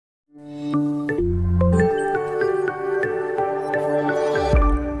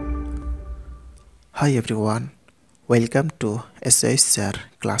Hi everyone, welcome to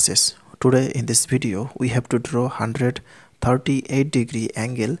shsirclasses. Today in this video we have to draw 138-degree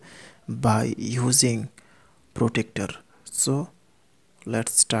angle by using protractor. So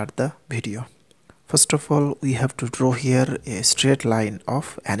let's start the video. First of all, we have to draw here a straight line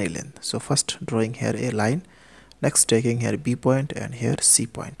of any length. So first drawing here a line, next taking here B point and here C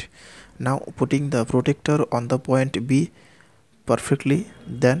point. Now putting the protractor on the point B perfectly,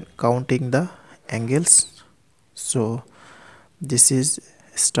 then counting the angles. So this is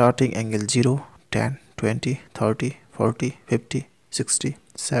starting angle 0, 10, 20, 30, 40, 50, 60,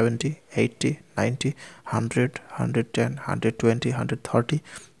 70, 80, 90, 100, 110, 120, 130,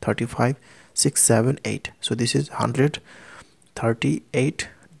 35, 6, 7, 8. So this is 138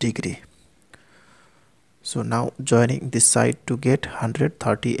 degree. So now joining this side to get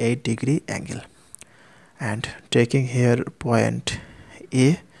 138 degree angle and taking here point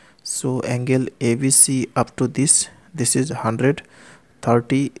A. So angle ABC up to this is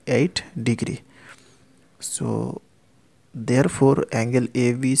 138 degree. So therefore angle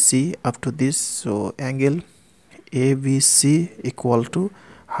ABC up to this, so angle ABC equal to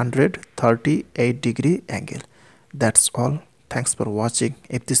 138 degree angle. That's all. Thanks for watching.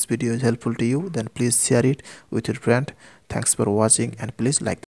 If this video is helpful to you, then please share it with your friend. Thanks for watching and please like.